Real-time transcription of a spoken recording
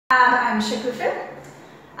And I'm Shakufa.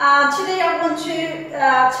 Today I want to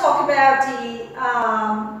talk about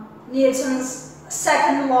the Newton's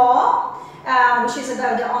second law, which is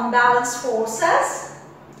about the unbalanced forces.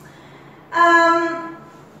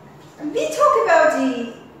 We talk about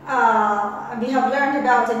we have learned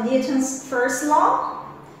about the Newton's first law,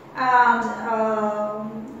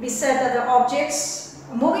 and we said that the objects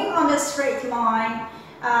moving on a straight line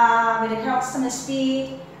with a constant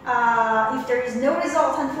speed, if there is no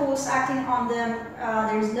resultant force acting on them,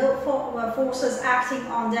 there is no forces acting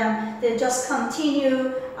on them, they just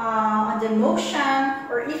continue on the motion,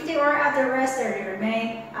 or if they are at the rest, they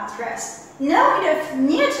remain at rest. Now in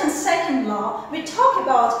Newton's second law, we talk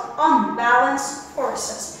about unbalanced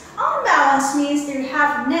forces. Unbalanced means you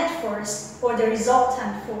have net force or the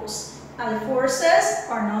resultant force, and the forces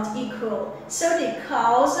are not equal. So they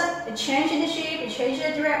cause a change in the shape, a change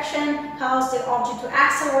in the direction, cause the object to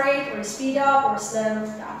accelerate or speed up or slow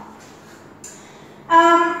down.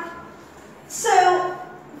 So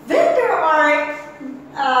when there are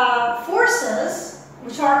forces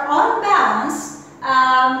which are unbalanced,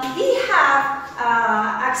 we have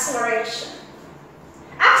acceleration.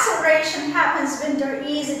 Acceleration happens when there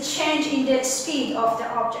is a change in the speed of the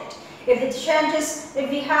object. If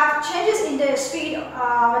we have changes in the speed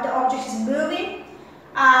when the object is moving,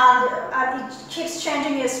 and it keeps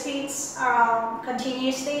changing its speeds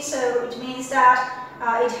continuously, so it means that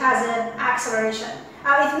it has an acceleration.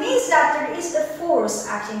 It means that there is a force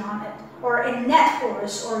acting on it, or a net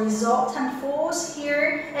force or resultant force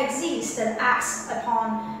here exists that acts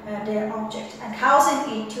upon the object and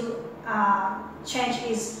causing it to change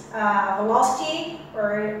its velocity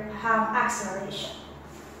or have acceleration.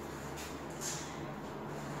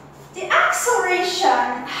 The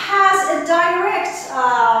acceleration has a direct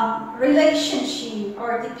relationship,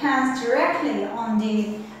 or depends directly on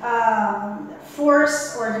the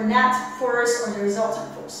force or the net force or the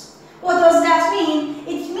resultant force. What does that mean?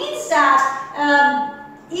 It means that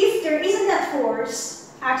if there is a net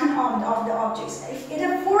force acting on the objects, if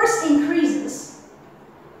the force increases,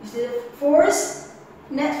 if the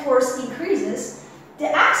net force increases, the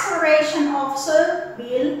acceleration also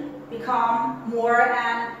will become more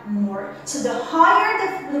and more. So the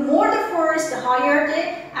more the force, the higher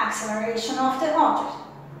the acceleration of the object.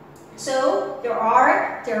 So they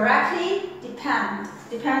are directly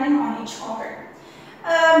depending on each other.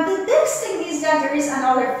 The next thing is that there is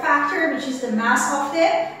another factor, which is the mass of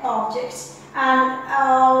the object.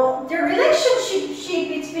 And the relationship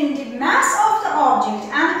between the mass of the object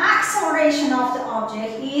and acceleration of the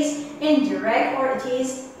object is indirect, or it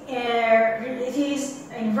is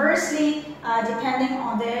inversely depending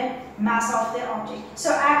on the mass of the object.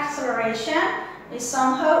 So acceleration is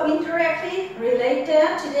somehow indirectly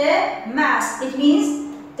related to the mass. It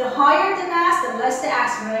means the higher the mass, the less the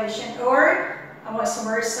acceleration, or vice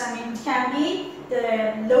versa. I mean, it can be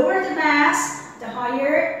the lower the mass, the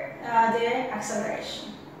higher the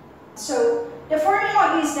acceleration. So the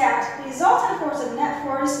formula is that resultant force and net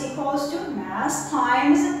force equals to mass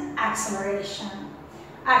times acceleration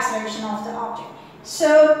of the object.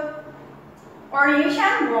 So, or you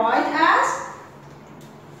can write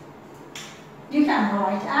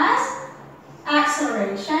as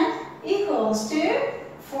acceleration equals to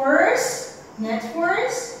force, net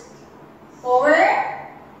force, over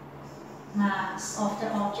mass of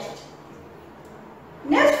the object.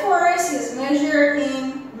 Net force is measured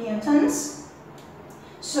in newtons,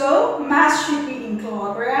 so mass should be in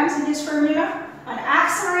kilograms in this formula, and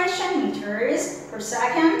acceleration meters per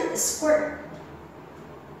second squared.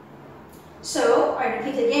 So I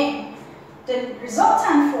repeat again, the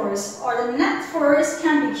resultant force or the net force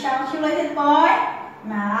can be calculated by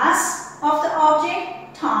mass of the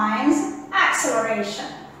object times acceleration,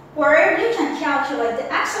 or you can calculate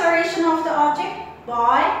the acceleration of the object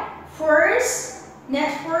by force,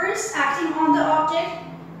 net force acting on the object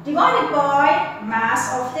divided by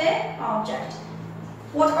mass of the object.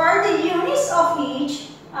 What are the units of each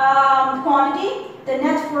quantity? The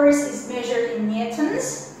net force is measured in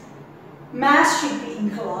newtons, mass should be in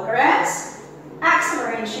kilograms,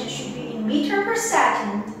 acceleration should be in meter per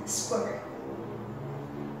second squared.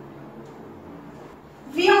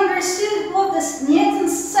 We understood what this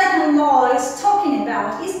Newton's second law is talking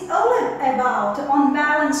about. It's all about the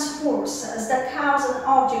unbalanced forces that cause an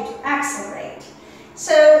object to accelerate.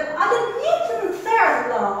 So under Newton's third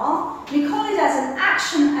law, we call it as an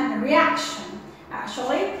action and reaction.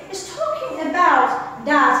 Actually, it's talking about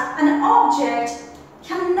that an object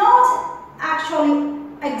cannot actually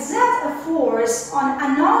exert a force on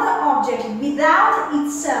another object without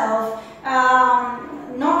itself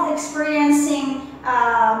not experiencing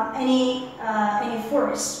any any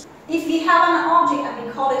force. If we have an object and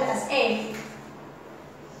we call it as A,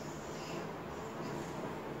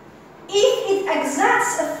 if it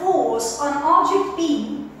exerts a force on object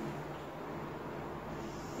B,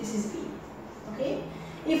 this is B, okay?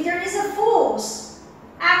 If there is a force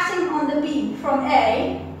acting on the B from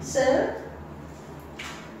A, so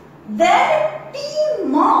then B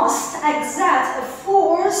must exert a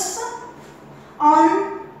force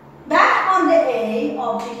back on the A,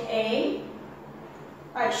 object A.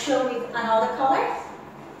 I show with another color.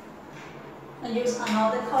 I use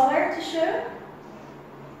another color to show.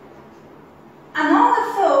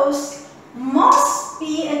 Another force must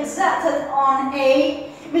be exerted on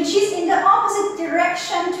A, which is in the opposite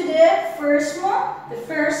direction to the first one, the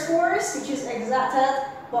first force, which is exerted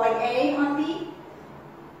by A on B,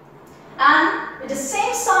 and with the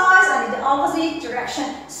same size and in the opposite direction.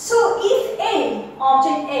 So if A,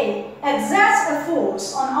 object A, exerts a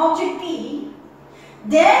force on object B,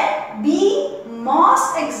 then B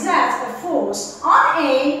must exert a force on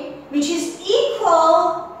A, which is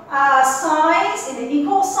equal size, in the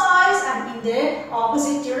equal size and in the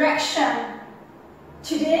opposite direction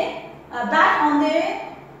to the back on the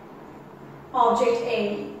object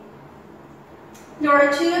A. There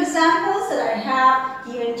are two examples that I have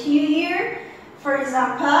given to you here. For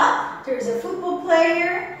example, there is a football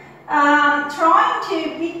player trying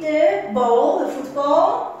to beat the ball, the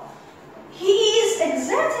football. He is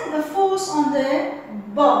exerting a force on the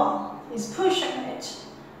ball. He's pushing it.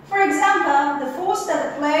 For example, the force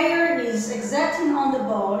that the player is exerting on the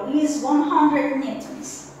ball is 100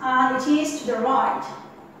 newtons, and it is to the right.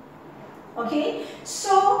 Okay,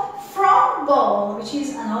 so from ball, which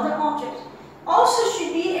is another object, also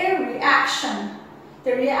should be a reaction.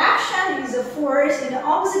 The reaction is a force in the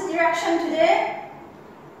opposite direction to the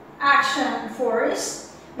action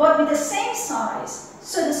force, but with the same size.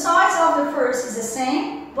 So the size of the force is the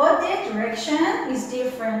same, but the direction is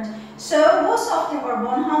different. So both of them are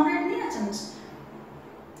 100 newtons.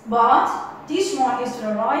 But this one is to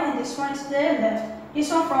the right and this one is to the left. This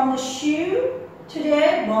one from the shoe to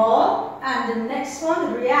the ball, and the next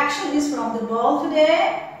one, the reaction is from the ball to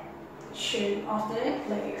the shoe of the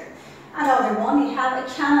player. Another one, we have a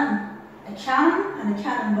cannon and a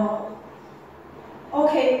cannonball.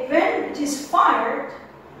 Okay, when it is fired,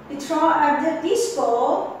 this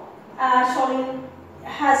ball actually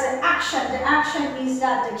has an action. The action is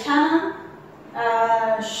that the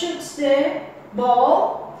cannon shoots the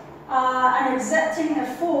ball and exerting a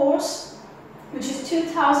force which is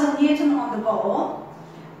 2000 Newton on the ball,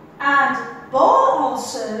 and ball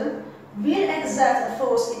also will exert a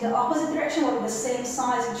force in the opposite direction but with the same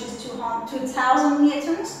size, which is 2000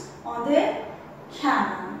 Newtons on the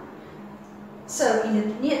cannon. So in the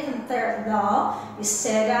Newton third law, we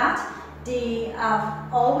say that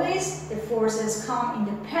always the forces come in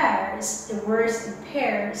the pairs, the words in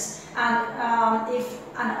pairs, and if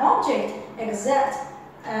an object exerts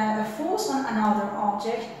a force on another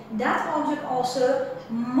object, that object also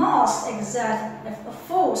must exert a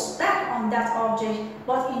force back on that object,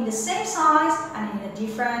 but in the same size and in a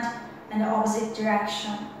different and opposite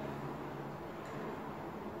direction.